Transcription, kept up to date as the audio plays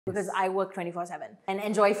because I work 24/7 and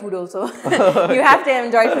enjoy food also. You have to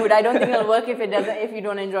enjoy food. I don't think it'll work if you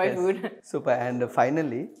don't enjoy food. Super. And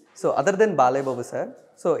finally, so other than Balai Babu sir,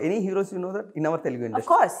 so any heroes you know that in our Telugu industry? Of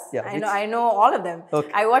course, Yeah, I know all of them.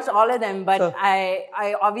 Okay. I watch all of them, but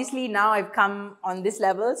I obviously now I've come on this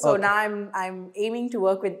level, so now I'm aiming to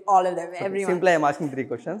work with all of them, everyone. Simply, I'm asking 3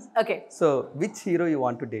 questions. Okay. So, which hero you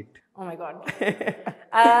want to date? Oh my God.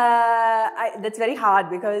 That's very hard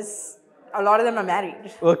because a lot of them are married.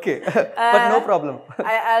 Okay, but no problem.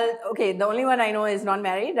 Okay, the only one I know is not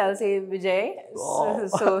married. I'll say Vijay. Wow.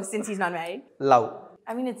 So since he's not married. Love.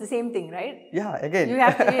 I mean, it's the same thing, right? Yeah, again. You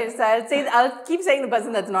have to, yes, I'll keep saying the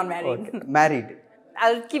person that's not married. Okay. Married.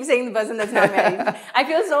 I'll keep saying the person that's not married. I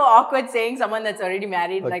feel so awkward saying someone that's already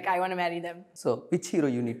married, like I want to marry them. So, which hero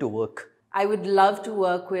you need to work? I would love to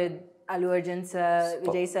work with Allu Arjun sir,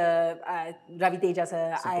 Vijay sir, Raviteja sir.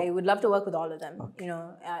 I would love to work with all of them. You know,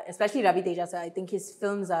 especially Raviteja sir. I think his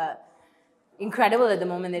films are incredible at the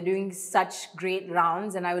moment. They're doing such great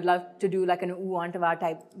rounds, and I would love to do like an ooh Antava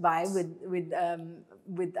type vibe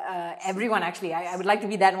with everyone. Actually, I would like to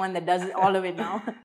be that one that does all of it now.